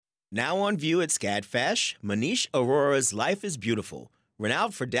Now on view at SCADFASH, Manish Arora's Life is Beautiful.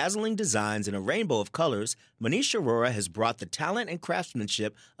 Renowned for dazzling designs in a rainbow of colors, Manish Arora has brought the talent and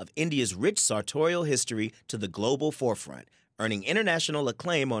craftsmanship of India's rich sartorial history to the global forefront, earning international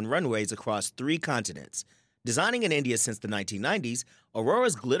acclaim on runways across 3 continents. Designing in India since the 1990s,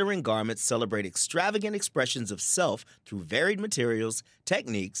 Aurora's glittering garments celebrate extravagant expressions of self through varied materials,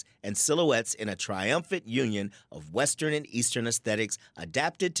 techniques, and silhouettes in a triumphant union of Western and Eastern aesthetics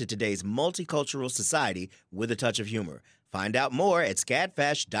adapted to today's multicultural society with a touch of humor. Find out more at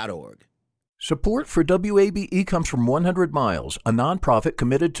scadfash.org. Support for WABE comes from 100 Miles, a nonprofit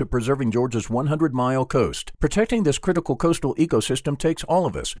committed to preserving Georgia's 100-mile coast. Protecting this critical coastal ecosystem takes all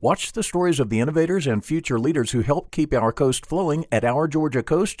of us. Watch the stories of the innovators and future leaders who help keep our coast flowing at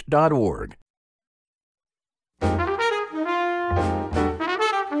ourgeorgiacoast.org.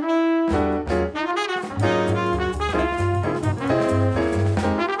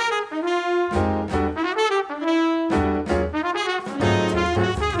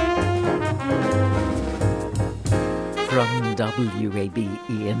 From WABE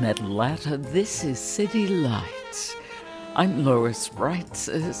in Atlanta, this is City Lights. I'm Lois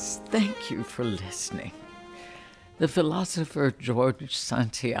Reitzes. Thank you for listening. The philosopher George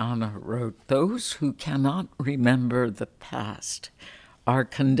Santayana wrote, "Those who cannot remember the past are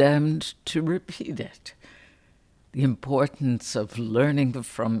condemned to repeat it." The importance of learning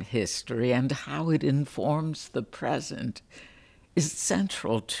from history and how it informs the present is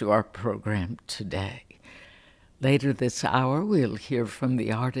central to our program today. Later this hour, we'll hear from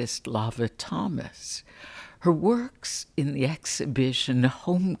the artist Lava Thomas. Her works in the exhibition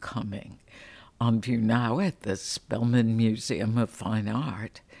Homecoming, on view now at the Spelman Museum of Fine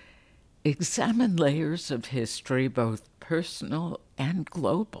Art, examine layers of history, both personal and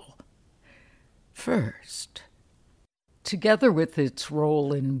global. First, together with its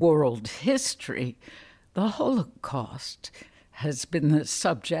role in world history, the Holocaust has been the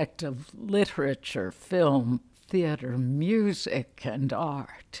subject of literature, film, theater, music, and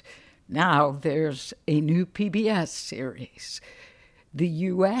art. Now there's a new PBS series, The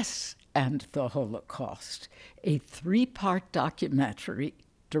U.S. and the Holocaust, a 3-part documentary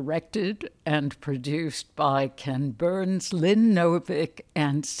directed and produced by Ken Burns, Lynn Novick,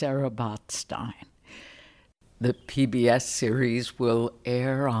 and Sarah Botstein. The PBS series will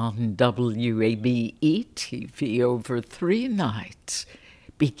air on WABE-TV over 3 nights,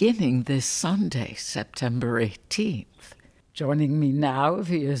 beginning this Sunday, September 18th. Joining me now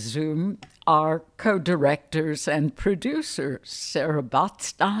via Zoom are co-directors and producers Sarah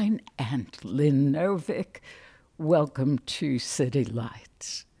Botstein and Lynn Novick. Welcome to City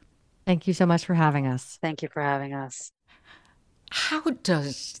Lights. Thank you so much for having us. Thank you for having us. How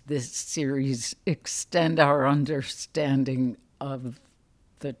does this series extend our understanding of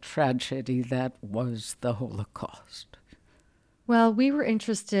the tragedy that was the Holocaust? Well, we were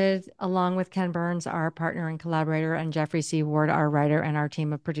interested, along with Ken Burns, our partner and collaborator, and Jeffrey C. Ward, our writer, and our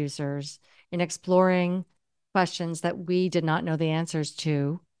team of producers, in exploring questions that we did not know the answers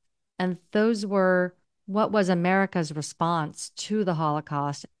to. And those were, what was America's response to the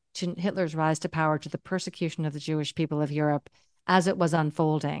Holocaust, to Hitler's rise to power, to the persecution of the Jewish people of Europe as it was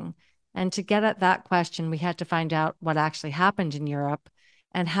unfolding? And to get at that question, we had to find out what actually happened in Europe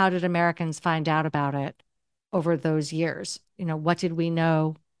and how did Americans find out about it over those years. You know, what did we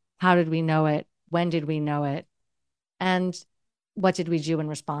know? How did we know it? When did we know it? And what did we do in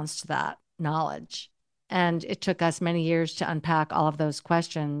response to that knowledge? And it took us many years to unpack all of those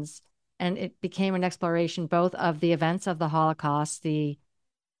questions. And it became an exploration both of the events of the Holocaust, the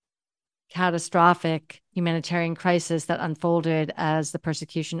catastrophic humanitarian crisis that unfolded as the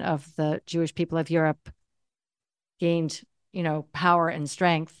persecution of the Jewish people of Europe gained, power and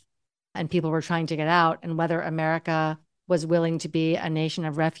strength, and people were trying to get out, and whether America was willing to be a nation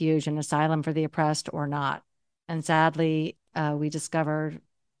of refuge and asylum for the oppressed or not. And sadly, we discovered,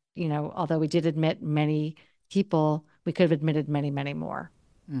 although we did admit many people, we could have admitted many, many more.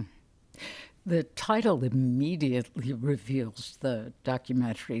 Mm. The title immediately reveals the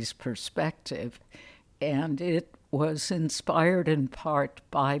documentary's perspective, and it was inspired in part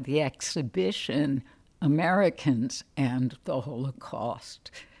by the exhibition Americans and the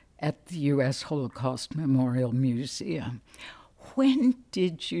Holocaust at the U.S. Holocaust Memorial Museum. When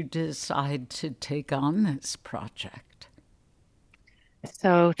did you decide to take on this project?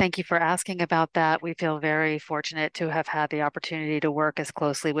 So thank you for asking about that. We feel very fortunate to have had the opportunity to work as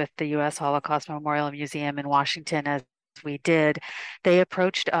closely with the U.S. Holocaust Memorial Museum in Washington as we did. They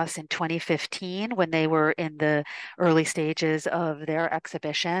approached us in 2015 when they were in the early stages of their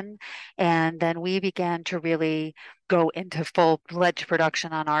exhibition. And then we began to really go into full-fledged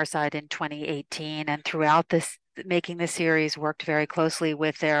production on our side in 2018. And throughout this, making the series, worked very closely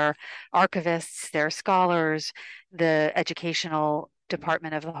with their archivists, their scholars, the educational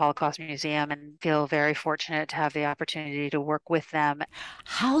department of the Holocaust Museum, and feel very fortunate to have the opportunity to work with them.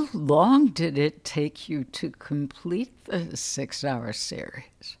 How long did it take you to complete the 6-hour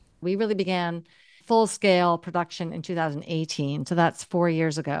series? We really began full-scale production in 2018, so that's 4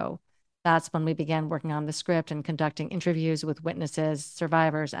 years ago. That's when we began working on the script and conducting interviews with witnesses,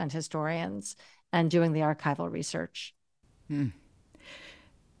 survivors, and historians, and doing the archival research.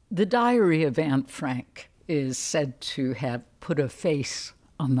 The diary of Anne Frank is said to have put a face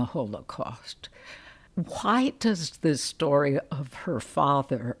on the Holocaust. Why does the story of her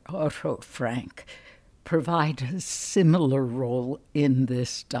father, Otto Frank, provide a similar role in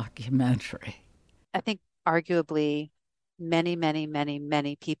this documentary? I think arguably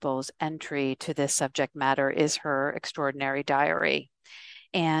many people's entry to this subject matter is her extraordinary diary.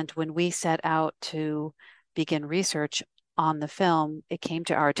 And when we set out to begin research on the film, it came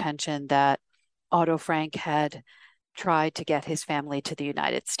to our attention that Otto Frank had tried to get his family to the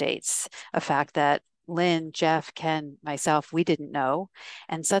United States, a fact that Lynn, Jeff, Ken, myself, we didn't know,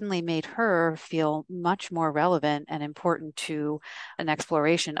 and suddenly made her feel much more relevant and important to an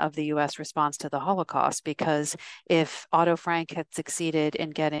exploration of the U.S. response to the Holocaust. Because if Otto Frank had succeeded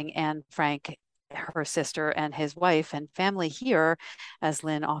in getting Anne Frank, her sister, and his wife and family here, as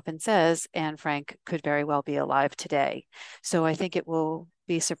Lynn often says, Anne Frank could very well be alive today. So I think it will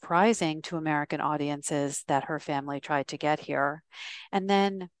be surprising to American audiences that her family tried to get here. And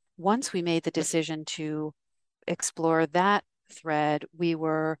then once we made the decision to explore that thread, we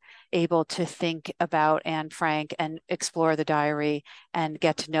were able to think about Anne Frank and explore the diary and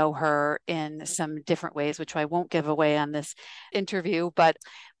get to know her in some different ways, which I won't give away on this interview, but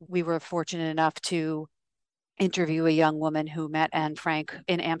we were fortunate enough to interview a young woman who met Anne Frank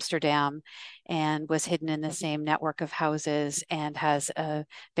in Amsterdam and was hidden in the same network of houses and has a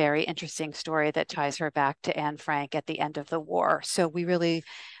very interesting story that ties her back to Anne Frank at the end of the war. So we really,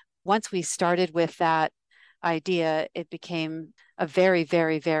 once we started with that idea, it became a very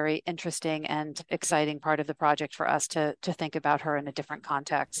interesting and exciting part of the project for us to think about her in a different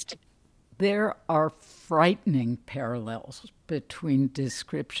context. There are frightening parallels between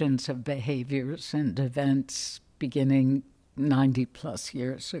descriptions of behaviors and events beginning 90 plus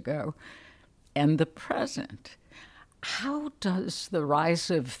years ago and the present. How does the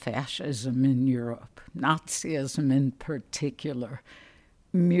rise of fascism in Europe, Nazism in particular,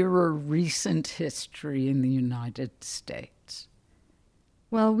 mirror recent history in the United States?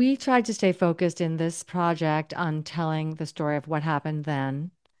 Well, we tried to stay focused in this project on telling the story of what happened then.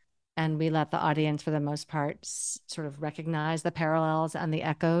 And we let the audience, for the most part, sort of recognize the parallels and the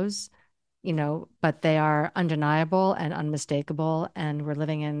echoes, but they are undeniable and unmistakable. And we're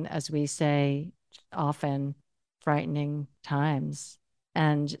living in, as we say often, frightening times.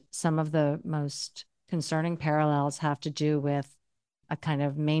 And some of the most concerning parallels have to do with a kind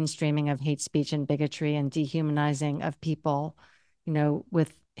of mainstreaming of hate speech and bigotry and dehumanizing of people.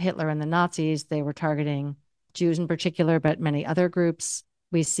 With Hitler and the Nazis, they were targeting Jews in particular, but many other groups.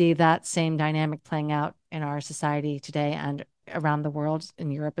 We see that same dynamic playing out in our society today and around the world, in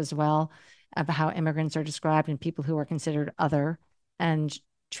Europe as well, of how immigrants are described and people who are considered other and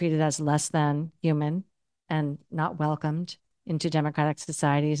treated as less than human and not welcomed into democratic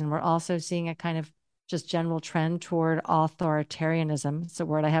societies. And we're also seeing a kind of just general trend toward authoritarianism. It's a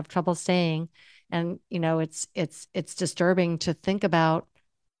word I have trouble saying. And, it's disturbing to think about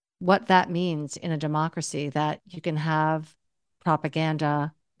what that means in a democracy, that you can have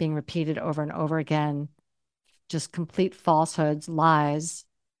propaganda being repeated over and over again, just complete falsehoods, lies.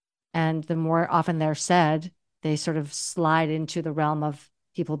 And the more often they're said, they sort of slide into the realm of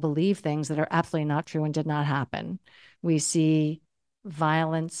people believe things that are absolutely not true and did not happen. We see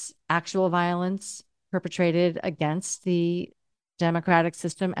violence, actual violence perpetrated against the democratic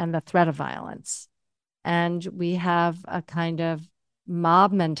system and the threat of violence. And we have a kind of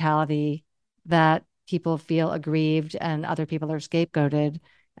mob mentality that people feel aggrieved and other people are scapegoated,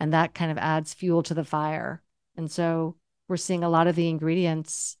 and that kind of adds fuel to the fire. And so we're seeing a lot of the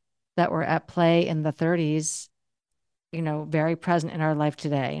ingredients that were at play in the 30s, very present in our life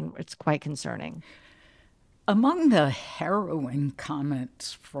today, and it's quite concerning. Among the harrowing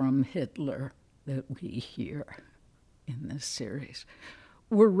comments from Hitler that we hear in this series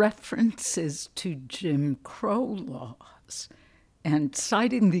were references to Jim Crow laws. and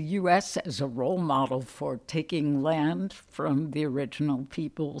citing the U.S. as a role model for taking land from the original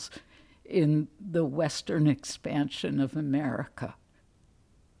peoples in the Western expansion of America.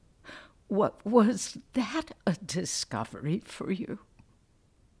 What was that a discovery for you?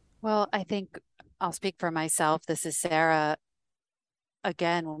 Well, I think I'll speak for myself. This is Sarah.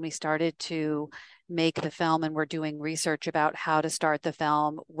 Again, when we started to make the film and we're doing research about how to start the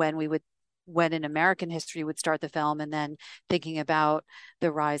film, when in American history would start the film, and then thinking about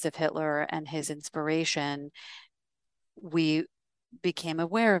the rise of Hitler and his inspiration, we became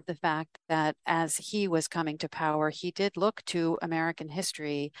aware of the fact that as he was coming to power, he did look to American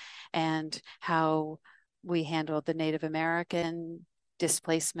history and how we handled the Native American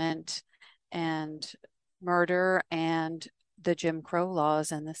displacement and murder and the Jim Crow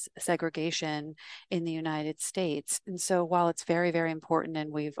laws and the segregation in the United States. And so while it's very, very important,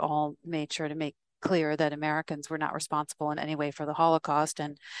 and we've all made sure to make clear that Americans were not responsible in any way for the Holocaust,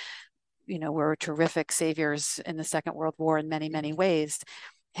 and were terrific saviors in the Second World War in many, many ways,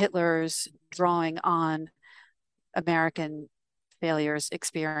 Hitler's drawing on American failures,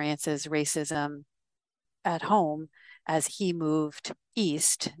 experiences, racism at home as he moved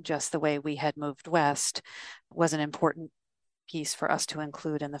east, just the way we had moved west, was an important piece for us to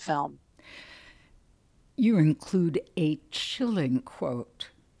include in the film. You include a chilling quote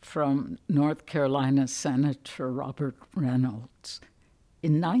from North Carolina Senator Robert Reynolds.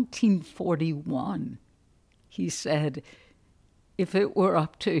 In 1941, he said, if it were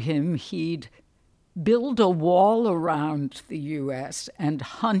up to him, he'd build a wall around the U.S. and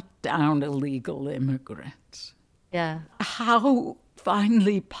hunt down illegal immigrants. Yeah. How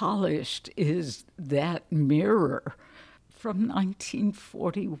finely polished is that mirror from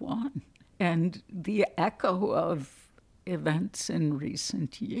 1941 and the echo of events in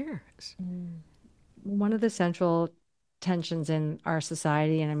recent years? One of the central tensions in our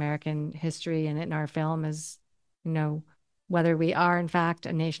society and American history and in our film is, whether we are in fact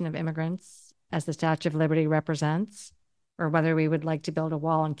a nation of immigrants, as the Statue of Liberty represents, or whether we would like to build a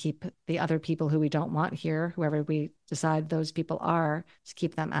wall and keep the other people who we don't want here, whoever we decide those people are, to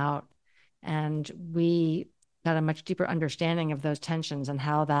keep them out. And we got a much deeper understanding of those tensions and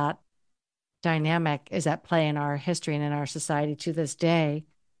how that dynamic is at play in our history and in our society to this day.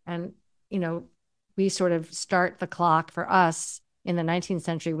 And, we sort of start the clock for us in the 19th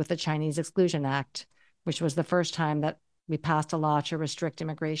century with the Chinese Exclusion Act, which was the first time that we passed a law to restrict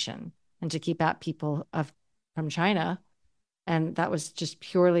immigration and to keep out people from China. And that was just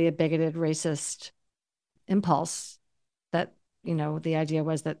purely a bigoted, racist impulse that, the idea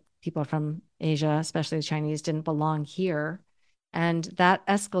was that people from Asia, especially the Chinese, didn't belong here. And that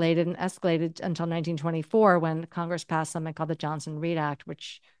escalated until 1924, when Congress passed something called the Johnson-Reed Act,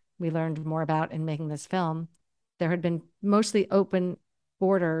 which we learned more about in making this film. There had been mostly open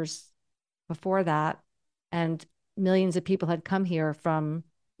borders before that, and millions of people had come here from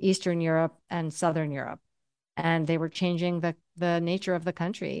Eastern Europe and Southern Europe. And they were changing the nature of the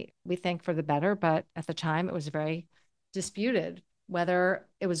country, we think for the better, but at the time it was very disputed whether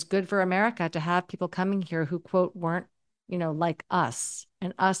it was good for America to have people coming here who, quote, weren't, like us.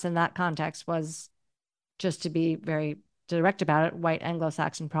 And us in that context was, just to be very direct about it, white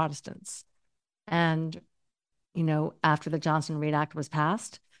Anglo-Saxon Protestants. And, after the Johnson-Reed Act was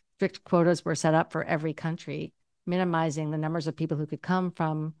passed, strict quotas were set up for every country, minimizing the numbers of people who could come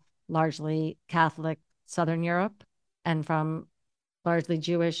from largely Catholic Southern Europe and from largely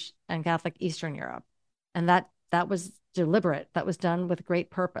Jewish and Catholic Eastern Europe. And that was deliberate. That was done with great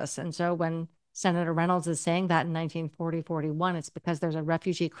purpose. And so when Senator Reynolds is saying that in 1940-41, it's because there's a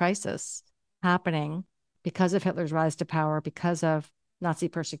refugee crisis happening because of Hitler's rise to power, because of Nazi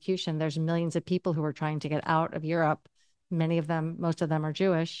persecution. There's millions of people who are trying to get out of Europe. Most of them are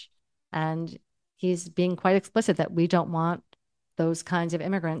Jewish. And he's being quite explicit that we don't want those kinds of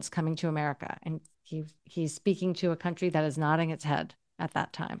immigrants coming to America. And he's speaking to a country that is nodding its head at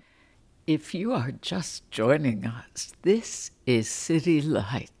that time. If you are just joining us, this is City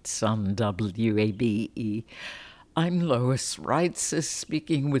Lights on WABE. I'm Lois Reitzes,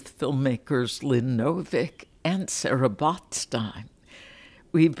 speaking with filmmakers Lynn Novick and Sarah Botstein.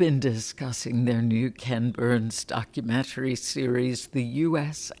 We've been discussing their new Ken Burns documentary series, The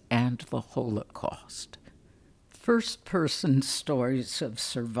U.S. and the Holocaust. First-person stories of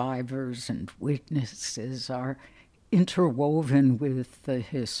survivors and witnesses are interwoven with the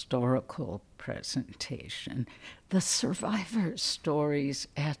historical presentation. The survivors' stories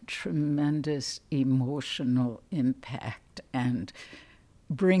add tremendous emotional impact and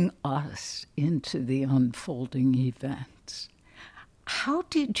bring us into the unfolding events. How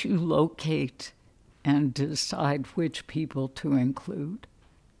did you locate and decide which people to include?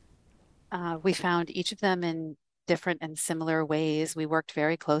 We found each of them in different and similar ways. We worked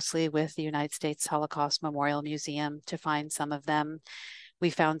very closely with the United States Holocaust Memorial Museum to find some of them. We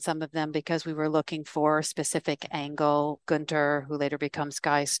found some of them because we were looking for a specific angle. Gunter, who later becomes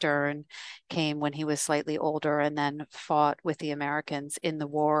Guy Stern, came when he was slightly older and then fought with the Americans in the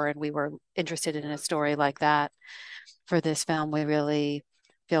war, and we were interested in a story like that. For this film, we really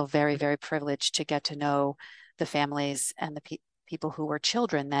feel very, very privileged to get to know the families and the people who were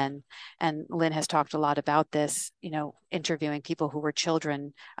children then. And Lynn has talked a lot about this, interviewing people who were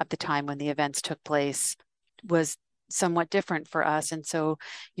children at the time when the events took place was somewhat different for us. And so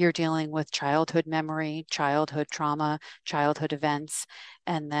you're dealing with childhood memory, childhood trauma, childhood events.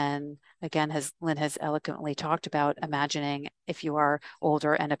 And then again, as Lynn has eloquently talked about, imagining if you are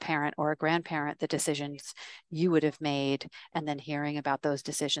older and a parent or a grandparent, the decisions you would have made, and then hearing about those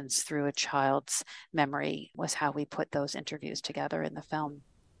decisions through a child's memory was how we put those interviews together in the film.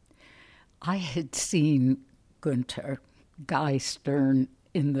 I had seen Gunter, Guy Stern,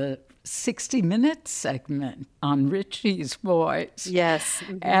 in the 60 Minutes segment on Richie's Voice. Yes.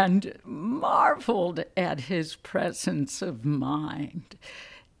 Mm-hmm. And marveled at his presence of mind.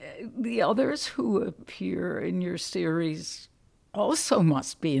 The others who appear in your series also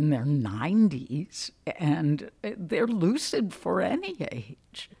must be in their 90s, and they're lucid for any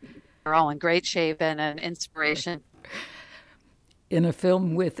age. They're all in great shape and an inspiration. In a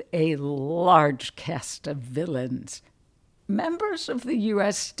film with a large cast of villains, members of the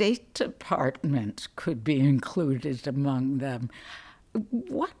U.S. State Department could be included among them.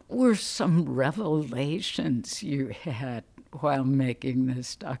 What were some revelations you had while making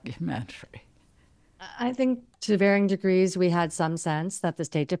this documentary? I think to varying degrees, we had some sense that the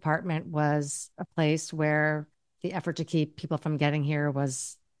State Department was a place where the effort to keep people from getting here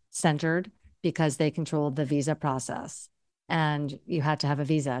was centered because they controlled the visa process. And you had to have a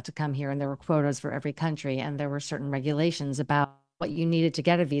visa to come here, and there were quotas for every country, and there were certain regulations about what you needed to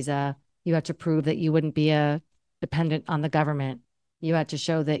get a visa. You had to prove that you wouldn't be a dependent on the government. You had to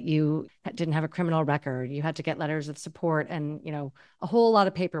show that you didn't have a criminal record. You had to get letters of support and, a whole lot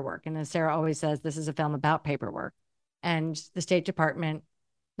of paperwork. And as Sarah always says, this is a film about paperwork. And the State Department,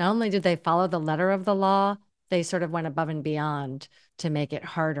 not only did they follow the letter of the law, they sort of went above and beyond to make it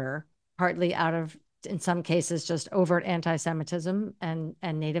harder, partly out of, in some cases, just overt anti-Semitism and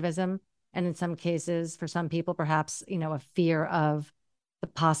nativism. And in some cases, for some people, perhaps, a fear of the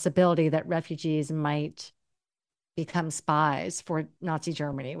possibility that refugees might become spies for Nazi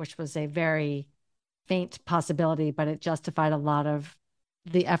Germany, which was a very faint possibility, but it justified a lot of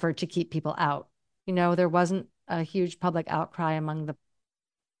the effort to keep people out. There wasn't a huge public outcry among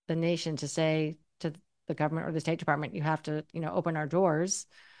the nation to say to the government or the State Department, you have to, open our doors.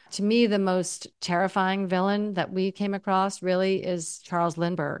 To me, the most terrifying villain that we came across really is Charles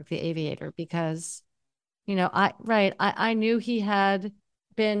Lindbergh, the aviator, because, I knew he had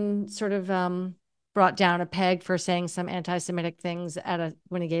been sort of brought down a peg for saying some anti-Semitic things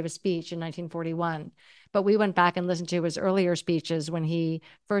when he gave a speech in 1941. But we went back and listened to his earlier speeches when he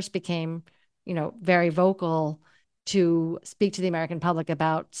first became, very vocal to speak to the American public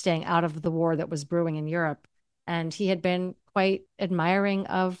about staying out of the war that was brewing in Europe. And he had been quite admiring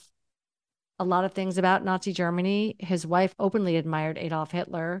of a lot of things about Nazi Germany. His wife openly admired Adolf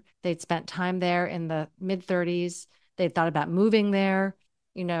Hitler. They'd spent time there in the mid-30s. They'd thought about moving there,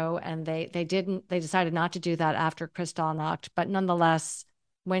 and they decided not to do that after Kristallnacht. But nonetheless,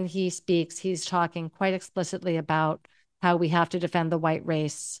 when he speaks, he's talking quite explicitly about how we have to defend the white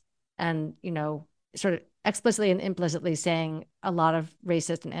race and, sort of explicitly and implicitly saying a lot of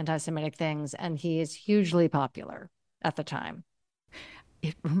racist and anti-Semitic things. And he is hugely popular at the time.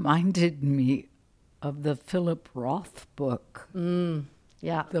 It reminded me of the Philip Roth book.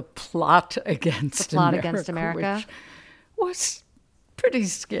 Yeah. The Plot Against America. Which was pretty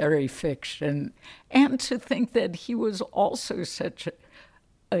scary fiction. And to think that he was also such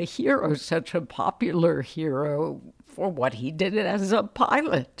a hero, such a popular hero for what he did as a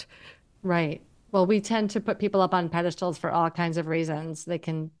pilot. Right. Well, we tend to put people up on pedestals for all kinds of reasons. They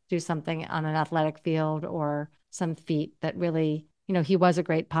can do something on an athletic field or some feat that really, he was a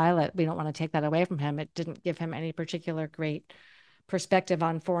great pilot. We don't want to take that away from him. It didn't give him any particular great perspective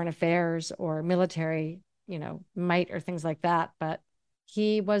on foreign affairs or military, might or things like that. But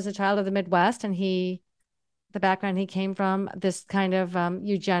he was a child of the Midwest, and the background he came from, this kind of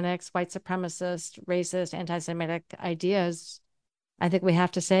eugenics, white supremacist, racist, anti-Semitic ideas, I think we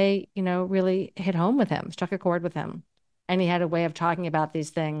have to say, really hit home with him, struck a chord with him. And he had a way of talking about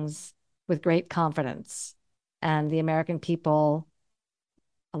these things with great confidence. And the American people,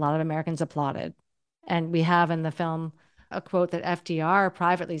 a lot of Americans applauded. And we have in the film a quote that FDR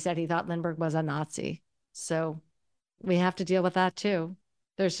privately said he thought Lindbergh was a Nazi. So we have to deal with that too.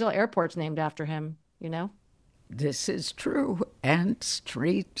 There's still airports named after him, you know? This is true. And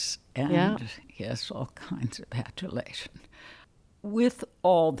streets and, Yeah. yes, all kinds of adulation. With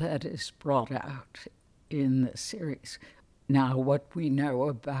all that is brought out in the series, now what we know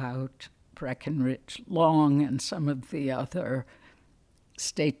about Breckinridge Long and some of the other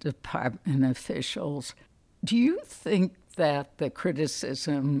State Department officials, do you think that the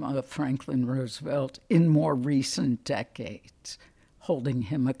criticism of Franklin Roosevelt in more recent decades, holding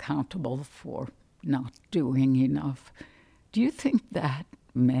him accountable for not doing enough, do you think that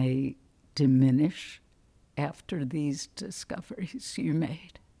may diminish after these discoveries you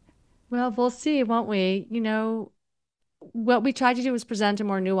made? Well, we'll see, won't we? You know, what we tried to do was present a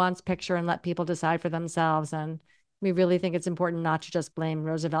more nuanced picture and let people decide for themselves. And we really think it's important not to just blame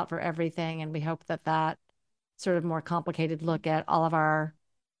Roosevelt for everything. And we hope that that sort of more complicated look at all of our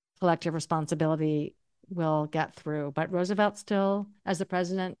collective responsibility will get through. But Roosevelt still, as the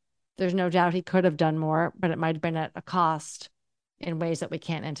president, there's no doubt he could have done more, but it might have been at a cost in ways that we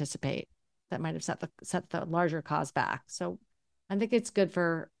can't anticipate that might have set the larger cause back. So I think it's good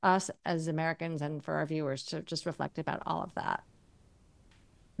for us as Americans and for our viewers to just reflect about all of that.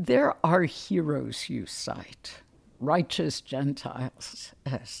 There are heroes you cite, righteous Gentiles,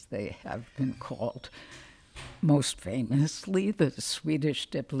 as they have been called. Most famously, the Swedish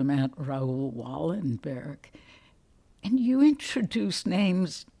diplomat Raoul Wallenberg. And you introduce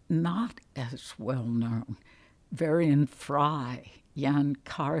names not as well known. Varian Fry, Jan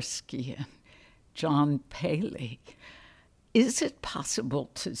Karski, and John Paley. Is it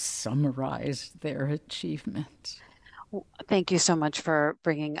possible to summarize their achievements? Thank you so much for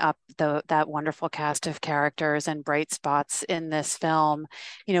bringing up that wonderful cast of characters and bright spots in this film.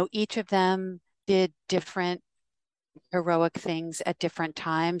 You know, each of them did different heroic things at different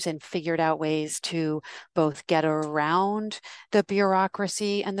times and figured out ways to both get around the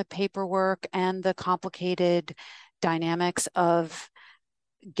bureaucracy and the paperwork and the complicated dynamics of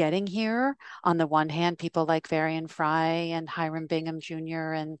getting here. On the one hand, people like Varian Fry and Hiram Bingham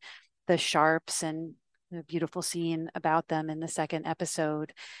Jr. and the Sharps, and the beautiful scene about them in the second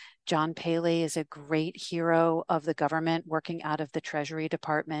episode. John Paley is a great hero of the government working out of the Treasury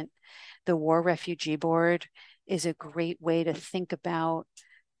Department. The War Refugee Board is a great way to think about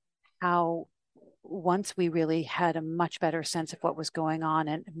how once we really had a much better sense of what was going on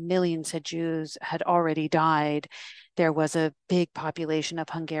and millions of Jews had already died, there was a big population of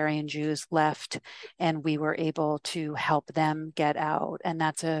Hungarian Jews left, and we were able to help them get out. And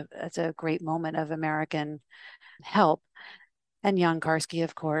that's a great moment of American help. And Jan Karski,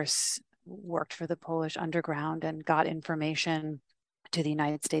 of course, worked for the Polish underground and got information to the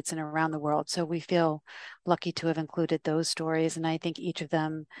United States and around the world. So we feel lucky to have included those stories. And I think each of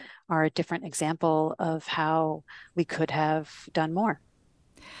them are a different example of how we could have done more.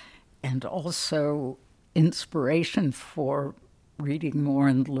 And also inspiration for reading more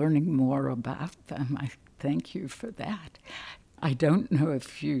and learning more about them. I thank you for that. I don't know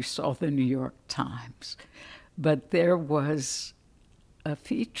if you saw the New York Times, but there was a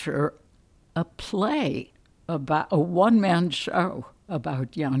feature, a play about a one-man show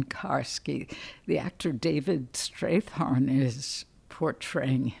about Jan Karski. The actor David Strathairn is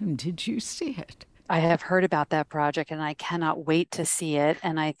portraying him. Did you see it? I have heard about that project and I cannot wait to see it.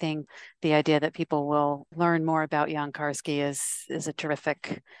 And I think the idea that people will learn more about Jan Karski is a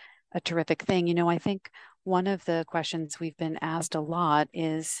terrific thing. You know, I think one of the questions we've been asked a lot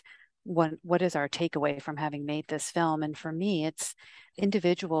is what is our takeaway from having made this film? And for me, it's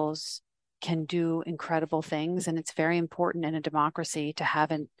individuals can do incredible things, and it's very important in a democracy to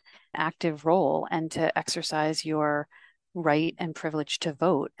have an active role and to exercise your right and privilege to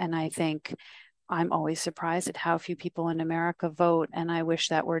vote. And I think I'm always surprised at how few people in America vote, and I wish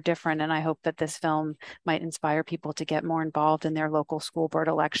that were different. And I hope that this film might inspire people to get more involved in their local school board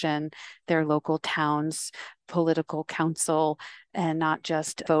election, their local town's political council, and not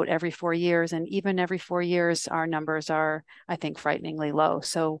just vote every 4 years. And even every 4 years, our numbers are, I think, frighteningly low.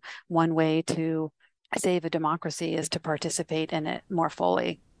 So one way to save a democracy is to participate in it more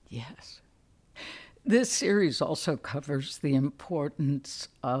fully. Yes. This series also covers the importance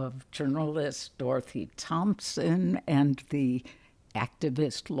of journalist Dorothy Thompson and the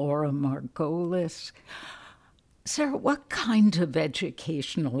activist Laura Margolis. Sarah, what kind of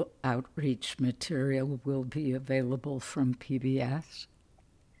educational outreach material will be available from PBS?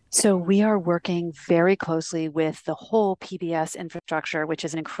 So we are working very closely with the whole PBS infrastructure, which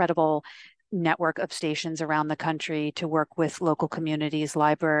is an incredible network of stations around the country, to work with local communities,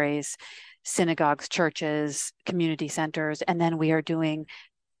 libraries, synagogues, churches, community centers. And then we are doing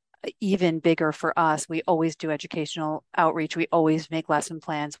even bigger for us. We always do educational outreach. We always make lesson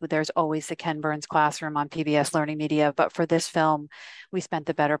plans. There's always the Ken Burns Classroom on PBS Learning Media. But for this film, we spent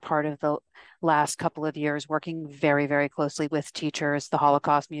the better part of the last couple of years working very, very closely with teachers, the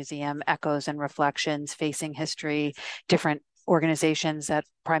Holocaust Museum, Echoes and Reflections, Facing History, different organizations that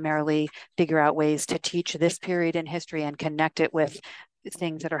primarily figure out ways to teach this period in history and connect it with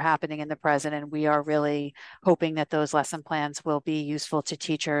things that are happening in the present. And we are really hoping that those lesson plans will be useful to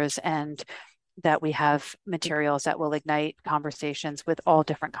teachers and that we have materials that will ignite conversations with all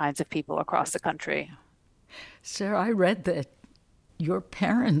different kinds of people across the country. Sarah, I read that your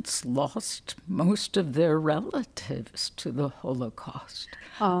parents lost most of their relatives to the Holocaust.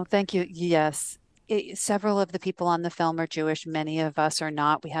 Oh, thank you. Yes. Several of the people on the film are Jewish. Many of us are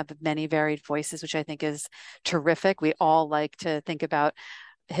not. We have many varied voices, which I think is terrific. We all like to think about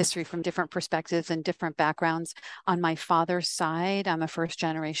history from different perspectives and different backgrounds. On my father's side, I'm a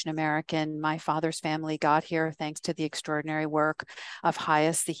first-generation American. My father's family got here thanks to the extraordinary work of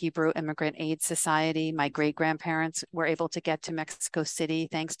HIAS, the Hebrew Immigrant Aid Society. My great-grandparents were able to get to Mexico City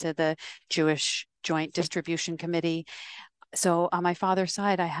thanks to the Jewish Joint Distribution Committee. So on my father's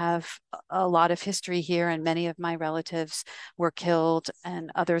side, I have a lot of history here, and many of my relatives were killed and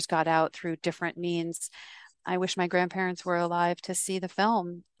others got out through different means. I wish my grandparents were alive to see the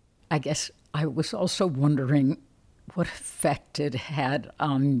film. I guess I was also wondering what effect it had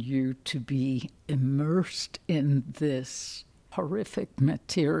on you to be immersed in this horrific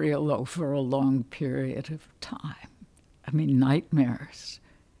material over a long period of time. I mean, nightmares.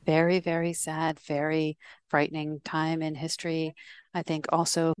 Very, very sad, very frightening time in history. I think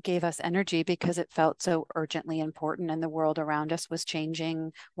also gave us energy because it felt so urgently important and the world around us was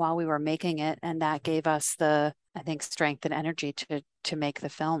changing while we were making it. And that gave us the, I think, strength and energy to make the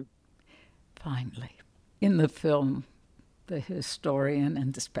film. Finally, in the film, the historian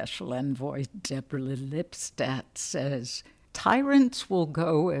and the special envoy Deborah Lipstadt says, "Tyrants will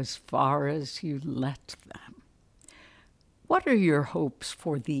go as far as you let them." What are your hopes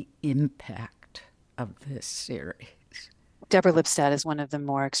for the impact of this series? Deborah Lipstadt is one of the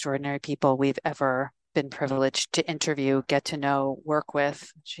more extraordinary people we've ever been privileged to interview, get to know, work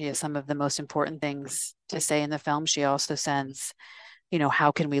with. She has some of the most important things to say in the film. She also sends,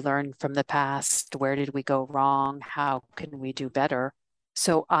 how can we learn from the past? Where did we go wrong? How can we do better?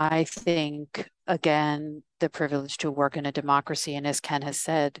 So I think, again, the privilege to work in a democracy, and as Ken has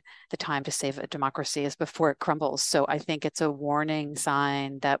said, the time to save a democracy is before it crumbles. So I think it's a warning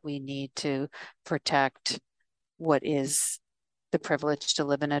sign that we need to protect what is the privilege to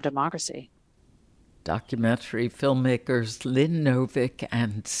live in a democracy. Documentary filmmakers Lynn Novick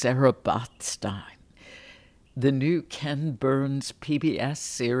and Sarah Botstein. The new Ken Burns PBS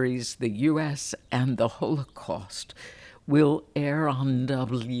series, The U.S. and the Holocaust, will air on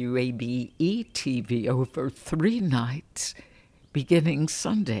WABE-TV over 3 nights, beginning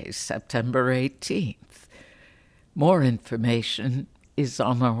Sunday, September 18th. More information is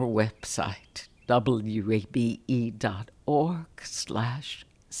on our website,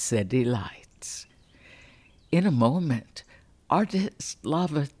 wabe.org/citylights. In a moment, artist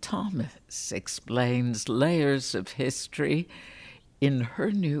Lava Thomas explains layers of history in her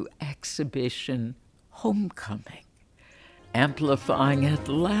new exhibition, Homecoming. Amplifying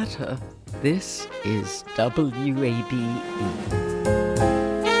Atlanta, this is WABE.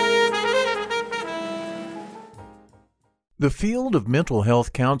 The field of mental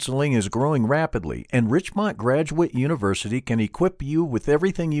health counseling is growing rapidly, and Richmont Graduate University can equip you with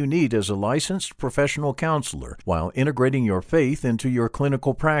everything you need as a licensed professional counselor while integrating your faith into your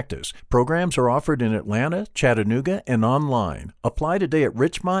clinical practice. Programs are offered in Atlanta, Chattanooga, and online. Apply today at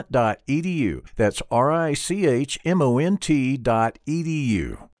richmont.edu. That's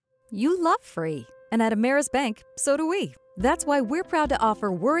RICHMONT.edu. You love free, and at Ameris Bank, so do we. That's why we're proud to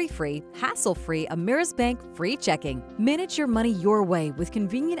offer worry-free, hassle-free Ameris Bank free checking. Manage your money your way with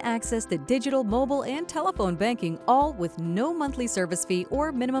convenient access to digital, mobile, and telephone banking, all with no monthly service fee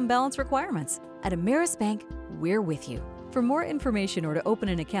or minimum balance requirements. At Ameris Bank, we're with you. For more information or to open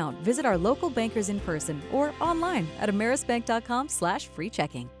an account, visit our local bankers in person or online at amerisbank.com/free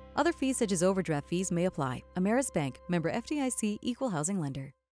checking. Other fees such as overdraft fees may apply. Ameris Bank, member FDIC, equal housing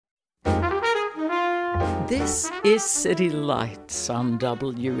lender. This is City Lights on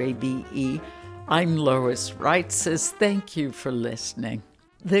WABE. I'm Lois Reitzes. Thank you for listening.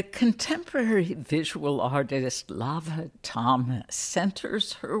 The contemporary visual artist Lava Thomas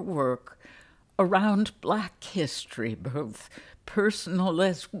centers her work around Black history, both personal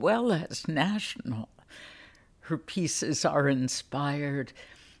as well as national. Her pieces are inspired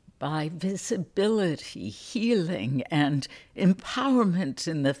by visibility, healing, and empowerment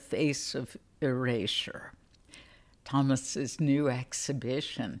in the face of erasure. Thomas's new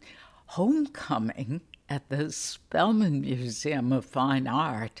exhibition, Homecoming, at the Spelman Museum of Fine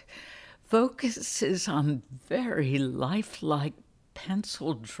Art, focuses on very lifelike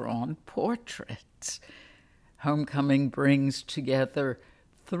pencil-drawn portraits. Homecoming brings together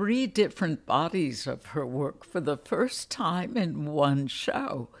 3 different bodies of her work for the first time in one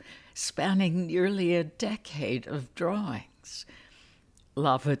show, spanning nearly a decade of drawings.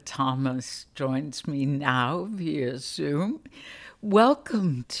 Lava Thomas joins me now via Zoom.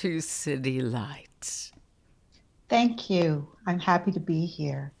 Welcome to City Lights. Thank you. I'm happy to be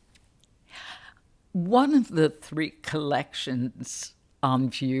here. One of the 3 collections on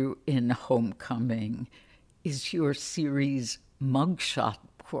view in Homecoming is your series Mugshot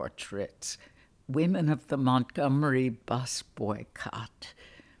Portraits, Women of the Montgomery Bus Boycott.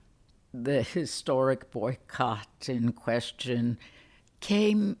 The historic boycott in question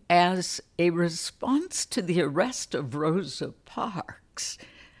came as a response to the arrest of Rosa Parks.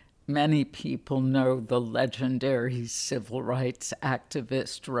 Many people know the legendary civil rights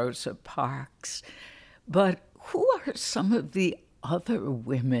activist Rosa Parks, but who are some of the other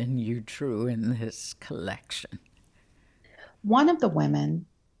women you drew in this collection? One of the women,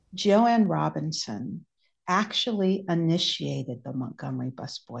 Joanne Robinson, actually initiated the Montgomery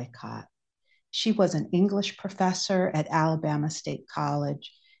bus boycott. She was an English professor at Alabama State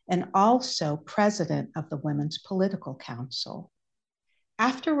College and also president of the Women's Political Council.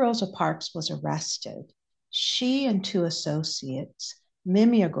 After Rosa Parks was arrested, she and 2 associates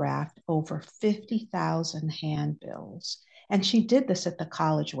mimeographed over 50,000 handbills, and she did this at the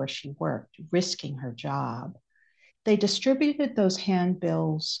college where she worked, risking her job. They distributed those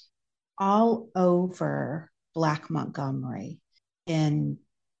handbills all over Black Montgomery in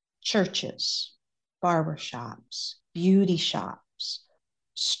churches, barbershops, beauty shops,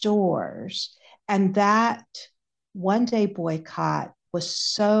 stores. And that one-day boycott was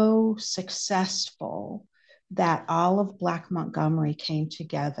so successful that all of Black Montgomery came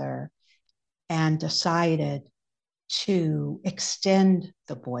together and decided to extend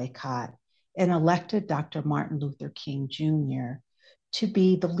the boycott and elected Dr. Martin Luther King Jr. to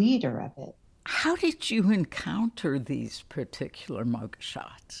be the leader of it. How did you encounter these particular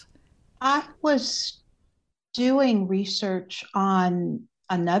mugshots? I was doing research on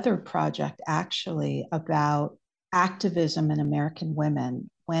another project, actually, about activism in American women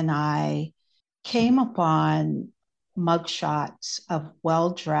when I came upon mugshots of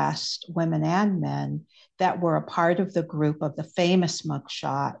well-dressed women and men that were a part of the group of the famous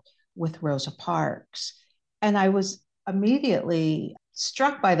mugshot with Rosa Parks. And I was immediately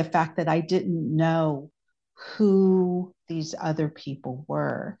struck by the fact that I didn't know who these other people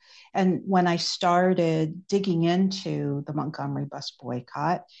were. And when I started digging into the Montgomery bus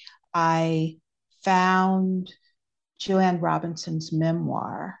boycott, I found Joanne Robinson's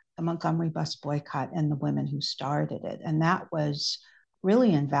memoir, The Montgomery Bus Boycott and the Women Who Started It. And that was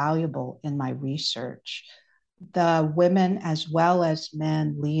really invaluable in my research. The women as well as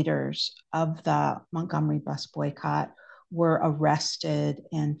men leaders of the Montgomery bus boycott were arrested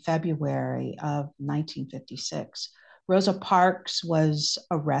in February of 1956. Rosa Parks was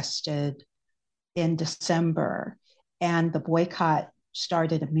arrested in December, and the boycott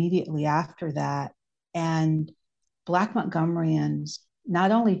started immediately after that. And Black Montgomeryans,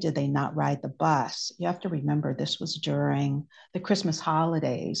 not only did they not ride the bus, you have to remember this was during the Christmas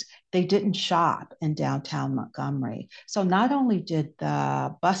holidays, they didn't shop in downtown Montgomery. So not only did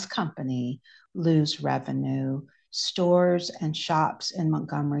the bus company lose revenue, stores and shops in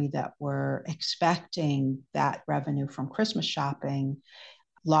Montgomery that were expecting that revenue from Christmas shopping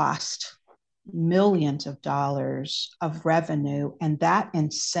lost millions of dollars of revenue, and that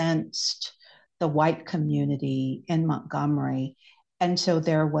incensed the white community in Montgomery. And so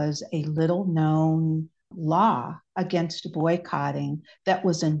there was a little known law against boycotting that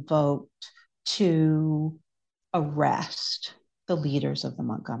was invoked to arrest the leaders of the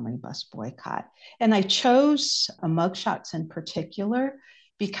Montgomery bus boycott. And I chose mugshots in particular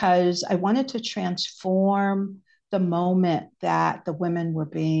because I wanted to transform the moment that the women were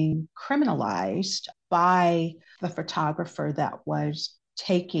being criminalized by the photographer that was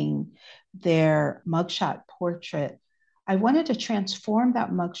taking their mugshot portrait. I wanted to transform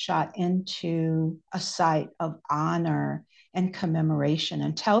that mugshot into a site of honor and commemoration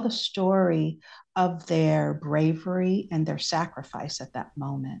and tell the story of their bravery and their sacrifice at that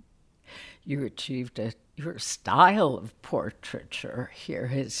moment. You achieved it. Your style of portraiture here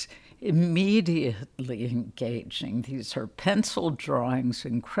is immediately engaging. These are pencil drawings,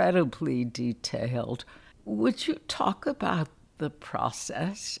 incredibly detailed. Would you talk about the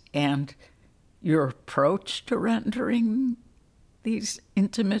process and your approach to rendering these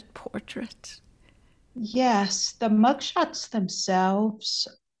intimate portraits? Yes, the mugshots themselves,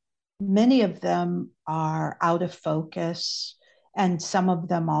 many of them are out of focus, and some of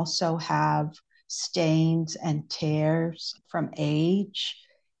them also have stains and tears from age.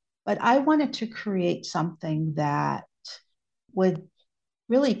 But I wanted to create something that would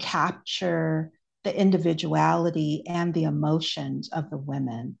really capture the individuality and the emotions of the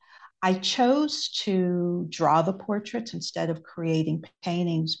women. I chose to draw the portraits instead of creating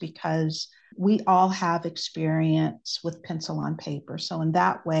paintings because we all have experience with pencil on paper. So, in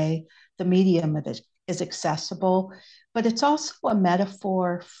that way, the medium of it is accessible, but it's also a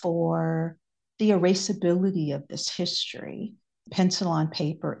metaphor for the erasability of this history. Pencil on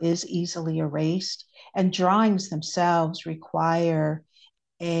paper is easily erased, and drawings themselves require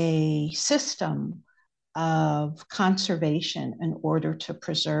a system of conservation in order to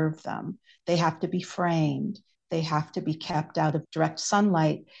preserve them. They have to be framed, they have to be kept out of direct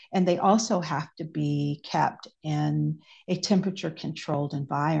sunlight, and they also have to be kept in a temperature controlled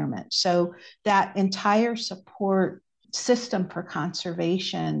environment. So that entire support system for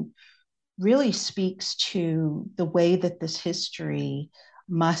conservation really speaks to the way that this history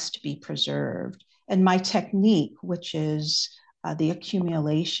must be preserved. And my technique, which is the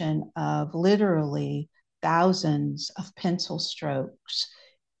accumulation of literally thousands of pencil strokes,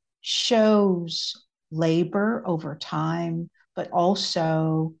 shows labor over time, but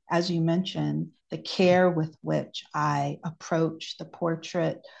also, as you mentioned, the care with which I approach the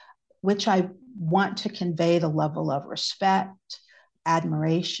portrait, which I want to convey the level of respect,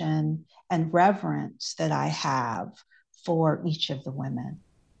 admiration, and reverence that I have for each of the women.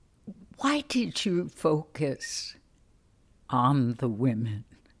 Why did you focus on the women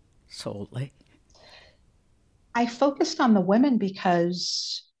solely? I focused on the women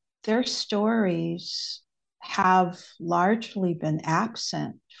because their stories have largely been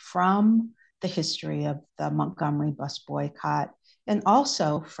absent from the history of the Montgomery bus boycott and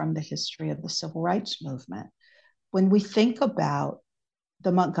also from the history of the civil rights movement. When we think about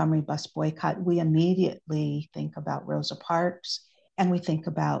the Montgomery bus boycott, we immediately think about Rosa Parks and we think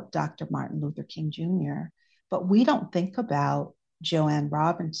about Dr. Martin Luther King Jr., but we don't think about Joanne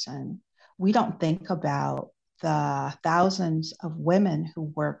Robinson. We don't think about the thousands of women who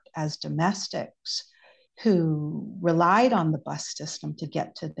worked as domestics, who relied on the bus system to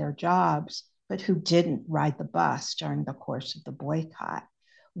get to their jobs, but who didn't ride the bus during the course of the boycott.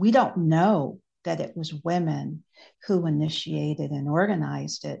 We don't know that it was women who initiated and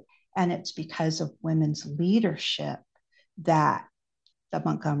organized it, and it's because of women's leadership that the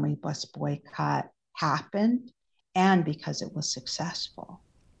Montgomery bus boycott happened and because it was successful.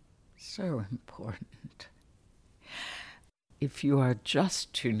 So important. If you are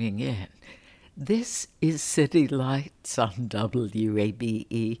just tuning in, this is City Lights on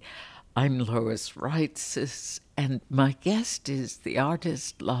WABE. I'm Lois Reitzes, and my guest is the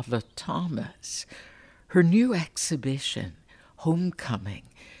artist Lava Thomas. Her new exhibition, Homecoming,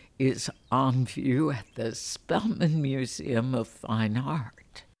 is on view at the Spelman Museum of Fine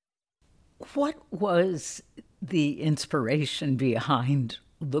Art. What was the inspiration behind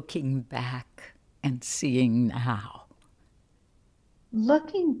looking back and seeing now?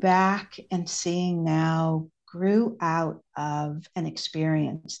 Looking back and seeing now grew out of an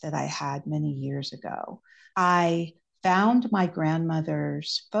experience that I had many years ago. I found my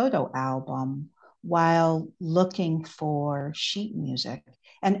grandmother's photo album while looking for sheet music.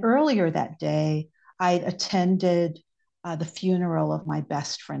 And earlier that day, I'd attended the funeral of my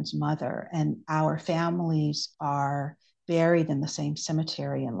best friend's mother, and our families are buried in the same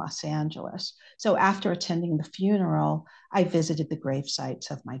cemetery in Los Angeles. So after attending the funeral, I visited the grave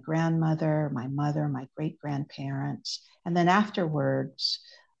sites of my grandmother, my mother, my great-grandparents, and then afterwards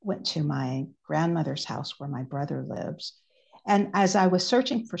went to my grandmother's house where my brother lives. And as I was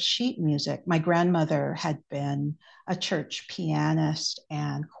searching for sheet music, my grandmother had been a church pianist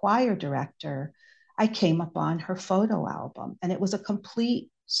and choir director. I came upon her photo album, and it was a complete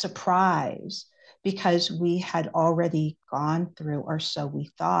surprise because we had already gone through, or so we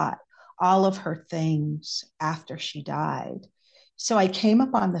thought, all of her things after she died. So I came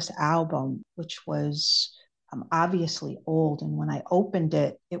upon this album, which was obviously old. And when I opened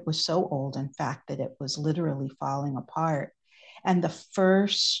it, it was so old, in fact, that it was literally falling apart. And the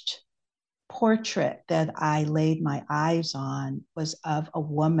first portrait that I laid my eyes on was of a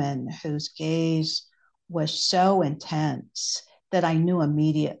woman whose gaze was so intense that I knew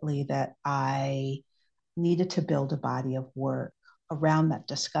immediately that I needed to build a body of work around that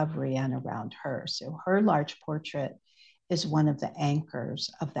discovery and around her. So her large portrait is one of the anchors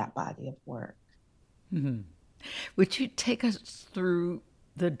of that body of work. Mm-hmm. Would you take us through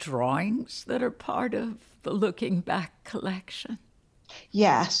the drawings that are part of the Looking Back collection?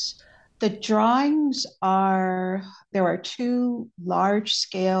 Yes. The drawings there are two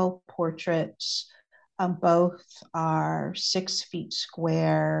large-scale portraits. Both are 6 feet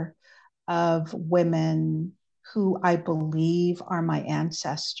square of women who I believe are my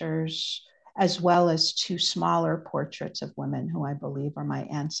ancestors, as well as 2 smaller portraits of women who I believe are my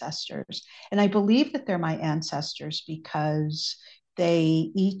ancestors. And I believe that they're my ancestors because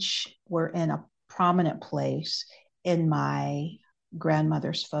they each were in a prominent place in my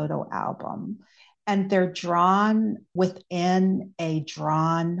grandmother's photo album. And they're drawn within a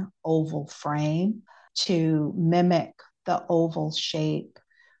drawn oval frame to mimic the oval shape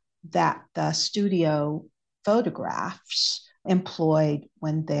that the studio photographs employed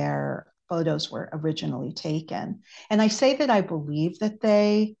when their photos were originally taken. And I say that I believe that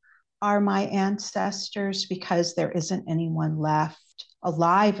they are my ancestors because there isn't anyone left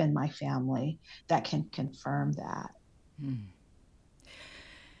alive in my family that can confirm that.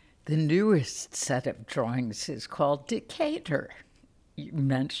 The newest set of drawings is called Decatur. You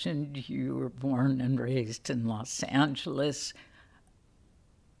mentioned you were born and raised in Los Angeles,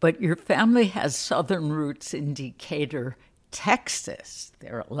 but your family has southern roots in Decatur, Texas.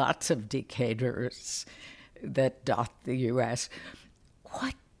 There are lots of Decaturs that dot the U.S.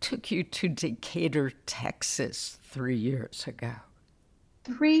 What took you to Decatur, Texas 3 years ago?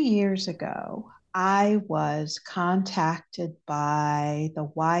 3 years ago, I was contacted by the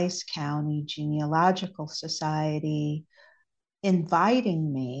Wise County Genealogical Society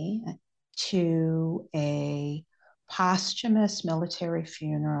inviting me to a posthumous military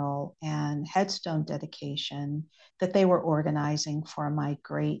funeral and headstone dedication that they were organizing for my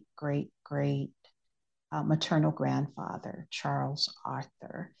great maternal grandfather, Charles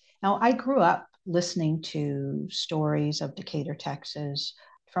Arthur. Now, I grew up listening to stories of Decatur, Texas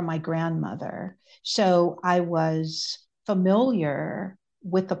from my grandmother. So I was familiar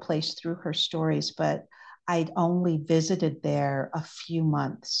with the place through her stories, but I'd only visited there a few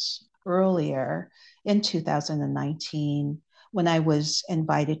months earlier in 2019 when I was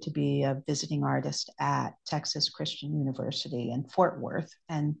invited to be a visiting artist at Texas Christian University in Fort Worth.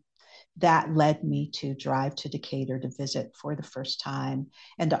 And that led me to drive to Decatur to visit for the first time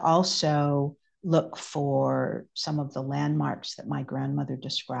and to also look for some of the landmarks that my grandmother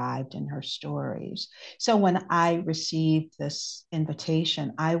described in her stories. So when I received this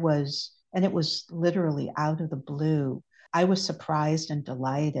invitation, and it was literally out of the blue, I was surprised and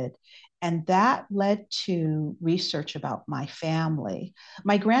delighted. And that led to research about my family.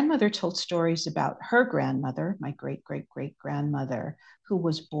 My grandmother told stories about her grandmother, my great-great-great-grandmother, who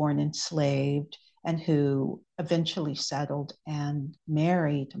was born enslaved and who eventually settled and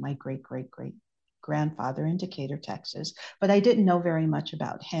married my great-great-great-grandfather in Decatur, Texas. But I didn't know very much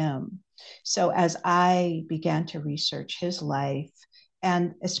about him. So as I began to research his life,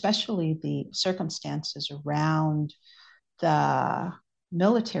 and especially the circumstances around the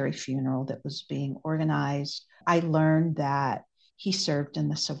military funeral that was being organized, I learned that he served in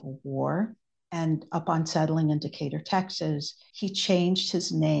the Civil War. And upon settling in Decatur, Texas, he changed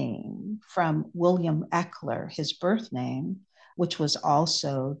his name from William Eckler, his birth name, which was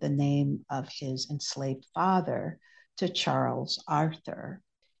also the name of his enslaved father, to Charles Arthur.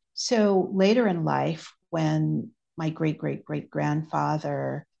 So later in life, when my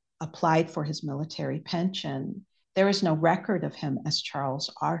great-great-great-grandfather applied for his military pension, there is no record of him as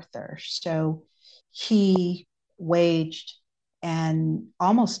Charles Arthur. So he waged an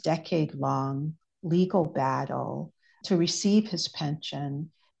almost decade-long legal battle to receive his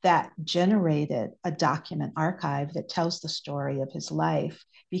pension that generated a document archive that tells the story of his life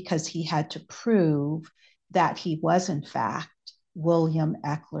because he had to prove that he was, in fact, William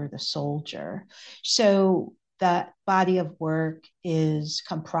Eckler, the soldier. So the body of work is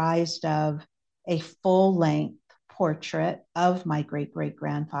comprised of a full-length portrait of my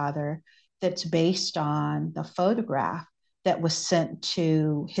great-great-grandfather that's based on the photograph that was sent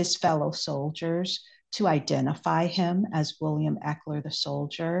to his fellow soldiers to identify him as William Eckler, the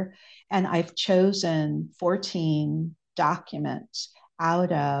soldier. And I've chosen 14 documents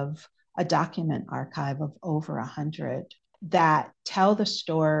out of a document archive of over 100 that tell the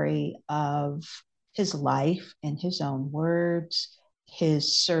story of his life in his own words,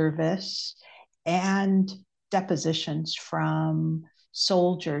 his service, and depositions from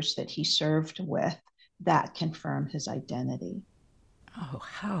soldiers that he served with that confirm his identity. Oh,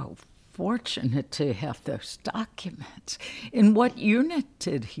 how fortunate to have those documents. In what unit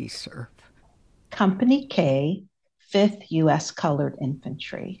did he serve? Company K, 5th U.S. Colored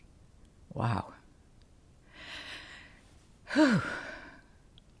Infantry. Wow.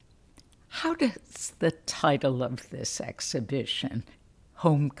 How does the title of this exhibition,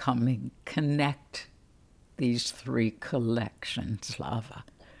 Homecoming, connect these three collections, Lava?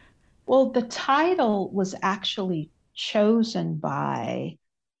 Well, the title was actually chosen by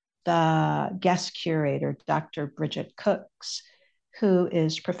the guest curator, Dr. Bridget Cooks, who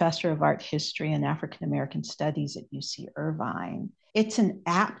is professor of art history and African American studies at UC Irvine. It's an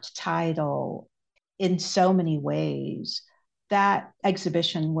apt title in so many ways. That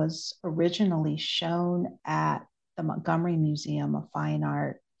exhibition was originally shown at the Montgomery Museum of Fine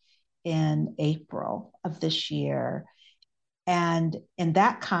Art in April of this year. And in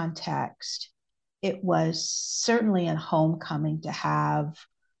that context, it was certainly a homecoming to have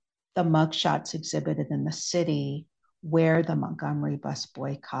the mugshots exhibited in the city where the Montgomery bus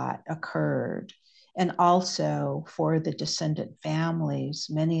boycott occurred. And also for the descendant families,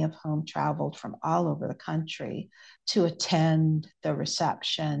 many of whom traveled from all over the country to attend the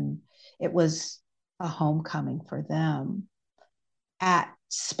reception. It was a homecoming for them. At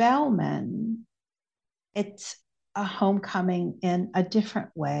Spelman, it's a homecoming in a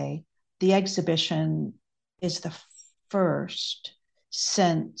different way. The exhibition is the first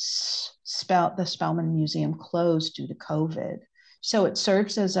since the Spelman Museum closed due to COVID. So it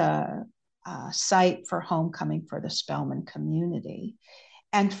serves as a site for homecoming for the Spelman community.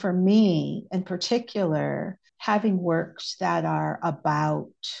 And for me, in particular, having works that are about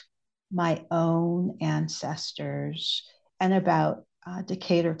my own ancestors and about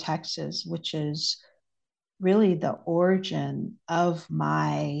Decatur, Texas, which is really the origin of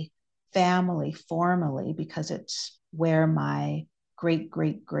my family formally, because it's where my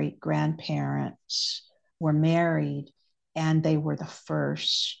great-great-great-grandparents were married, and they were the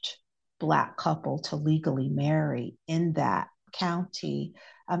first Black couple to legally marry in that county.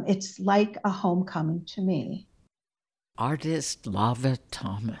 It's like a homecoming to me. Artist Lava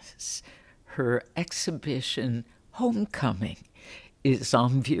Thomas, her exhibition Homecoming is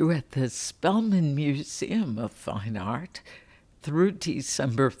on view at the Spelman Museum of Fine Art through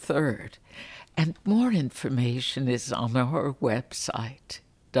December 3rd. And more information is on our website,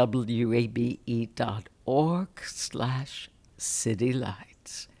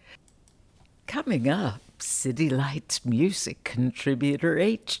 wabe.org/citylights. Coming up, City Lights music contributor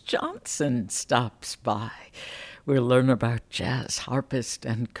H. Johnson stops by. We'll learn about jazz harpist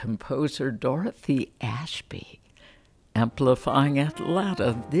and composer Dorothy Ashby. Amplifying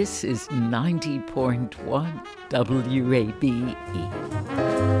Atlanta, this is 90.1 WABE.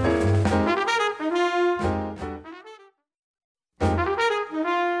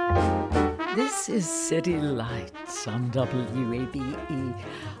 This is City Lights on WABE.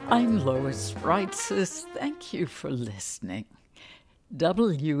 I'm Lois Reitzes. Thank you for listening.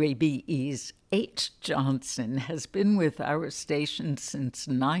 WABE's H. Johnson has been with our station since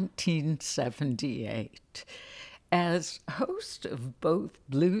 1978. As host of both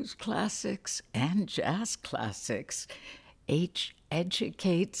blues classics and jazz classics, H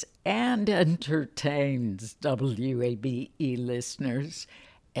educates and entertains WABE listeners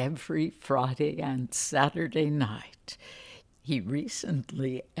every Friday and Saturday night. He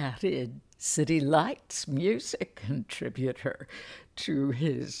recently added City Lights music contributor to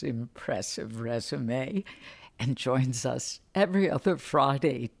his impressive resume and joins us every other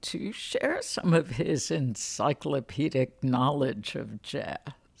Friday to share some of his encyclopedic knowledge of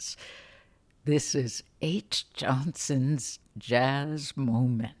jazz. This is H. Johnson's Jazz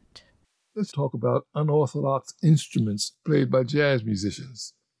Moment. Let's talk about unorthodox instruments played by jazz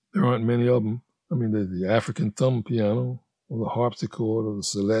musicians. There aren't many of them. I mean, there's the African thumb piano, or the harpsichord, or the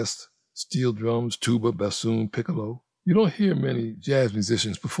celeste, steel drums, tuba, bassoon, piccolo. You don't hear many jazz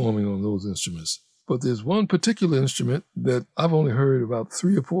musicians performing on those instruments. But there's one particular instrument that I've only heard about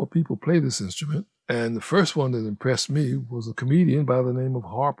 3 or 4 people play this instrument. And the first one that impressed me was a comedian by the name of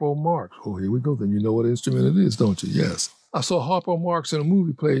Harpo Marx. Oh, here we go. Then you know what instrument it is, don't you? Yes. I saw Harpo Marx in a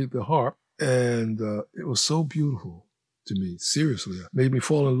movie play the harp, and it was so beautiful to me. Seriously, it made me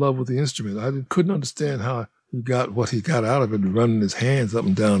fall in love with the instrument. I couldn't understand how he got what he got out of it, running his hands up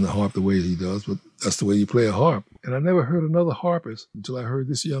and down the harp the way he does, but that's the way you play a harp. And I never heard another harpist until I heard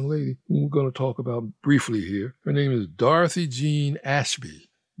this young lady, who we're going to talk about briefly here. Her name is Dorothy Jean Ashby.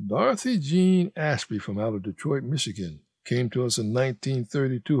 Dorothy Jean Ashby from out of Detroit, Michigan, came to us in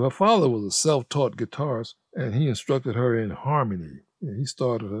 1932. Her father was a self-taught guitarist, and he instructed her in harmony. He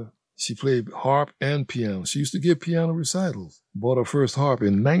started her. She played harp and piano. She used to give piano recitals. Bought her first harp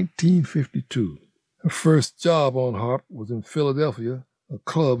in 1952. Her first job on harp was in Philadelphia, a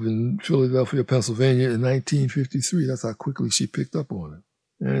club in Philadelphia, Pennsylvania in 1953. That's how quickly she picked up on it.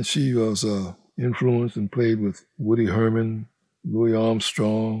 And she was influenced and played with Woody Herman, Louis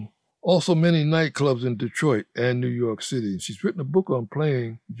Armstrong, also many nightclubs in Detroit and New York City. She's written a book on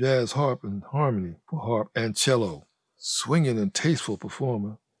playing jazz harp and harmony for harp and cello. Swinging and tasteful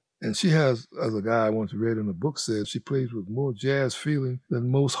performer. And she has, as a guy I once read in a book said, she plays with more jazz feeling than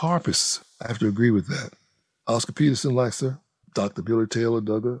most harpists. I have to agree with that. Oscar Peterson likes her. Dr. Billy Taylor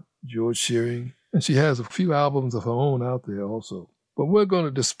dug her. George Shearing. And she has a few albums of her own out there also. But we're going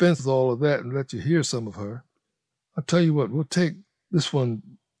to dispense with all of that and let you hear some of her. I'll tell you what, we'll take this one,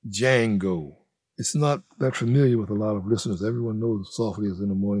 Django. It's not that familiar with a lot of listeners. Everyone knows Softly as in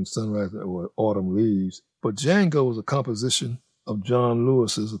the Morning Sunrise or Autumn Leaves. But Django is a composition of John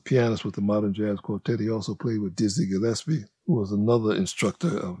Lewis's, a pianist with the Modern Jazz Quartet. He also played with Dizzy Gillespie, who was another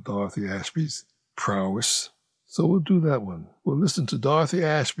instructor of Dorothy Ashby's prowess. So we'll do that one. We'll listen to Dorothy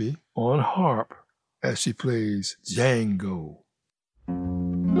Ashby on harp as she plays Django.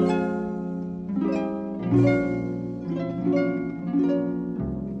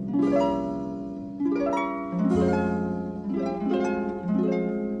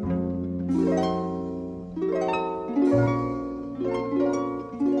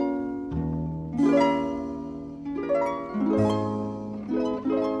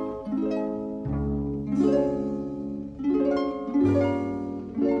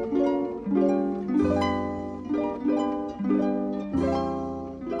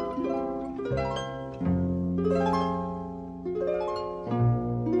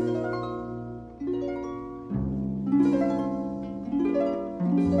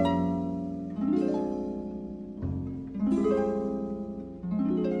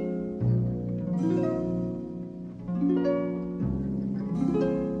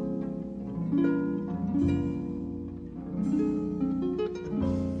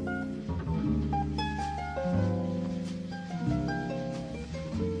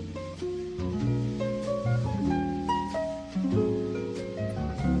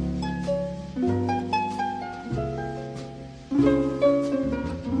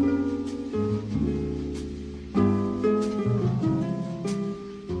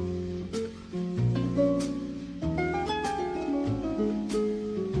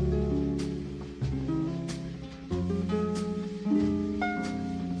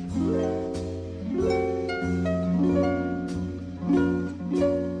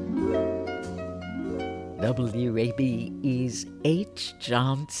 WABE's H.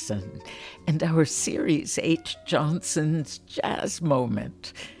 Johnson and our series H. Johnson's Jazz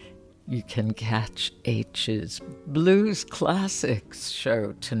Moment. You can catch H's Blues Classics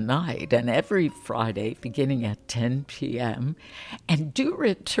show tonight and every Friday beginning at 10 p.m. And do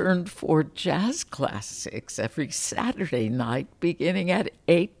return for Jazz Classics every Saturday night beginning at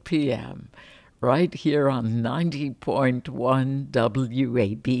 8 p.m. right here on 90.1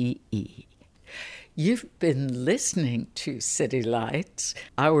 WABE. You've been listening to City Lights,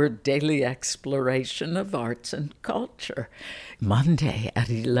 our daily exploration of arts and culture. Monday at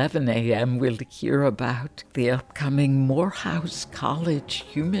 11 a.m., we'll hear about the upcoming Morehouse College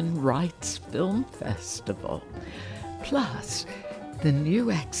Human Rights Film Festival. Plus, the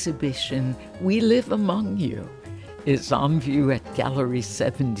new exhibition, We Live Among You, is on view at Gallery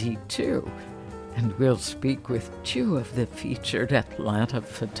 72. And we'll speak with two of the featured Atlanta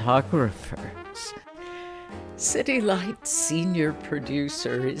photographers. City Lights senior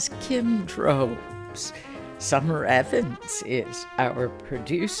producer is Kim Drobes. Summer Evans is our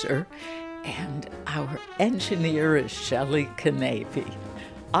producer, and our engineer is Shelley Canavy.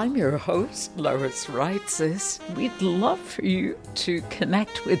 I'm your host, Lois Reitzes. We'd love for you to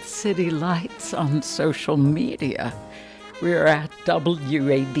connect with City Lights on social media. We're at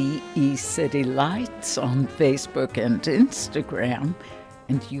WABE City Lights on Facebook and Instagram,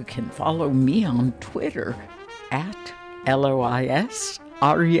 and you can follow me on Twitter at LOISREITZES.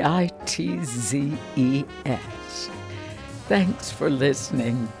 Thanks for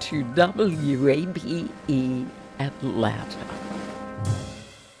listening to WABE Atlanta.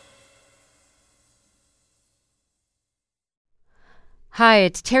 Hi,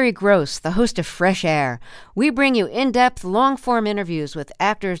 it's Terry Gross, the host of Fresh Air. We bring you in-depth, long-form interviews with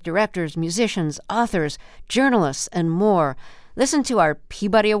actors, directors, musicians, authors, journalists, and more. Listen to our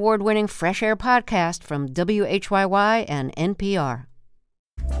Peabody Award-winning Fresh Air podcast from WHYY and NPR.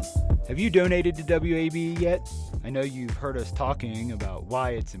 Have you donated to WABE yet? I know you've heard us talking about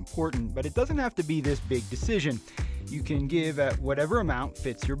why it's important, but it doesn't have to be this big decision. You can give at whatever amount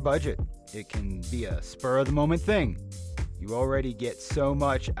fits your budget. It can be a spur-of-the-moment thing. You already get so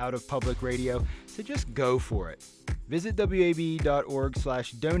much out of public radio, so just go for it. Visit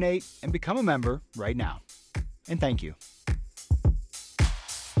wabe.org/donate and become a member right now. And thank you.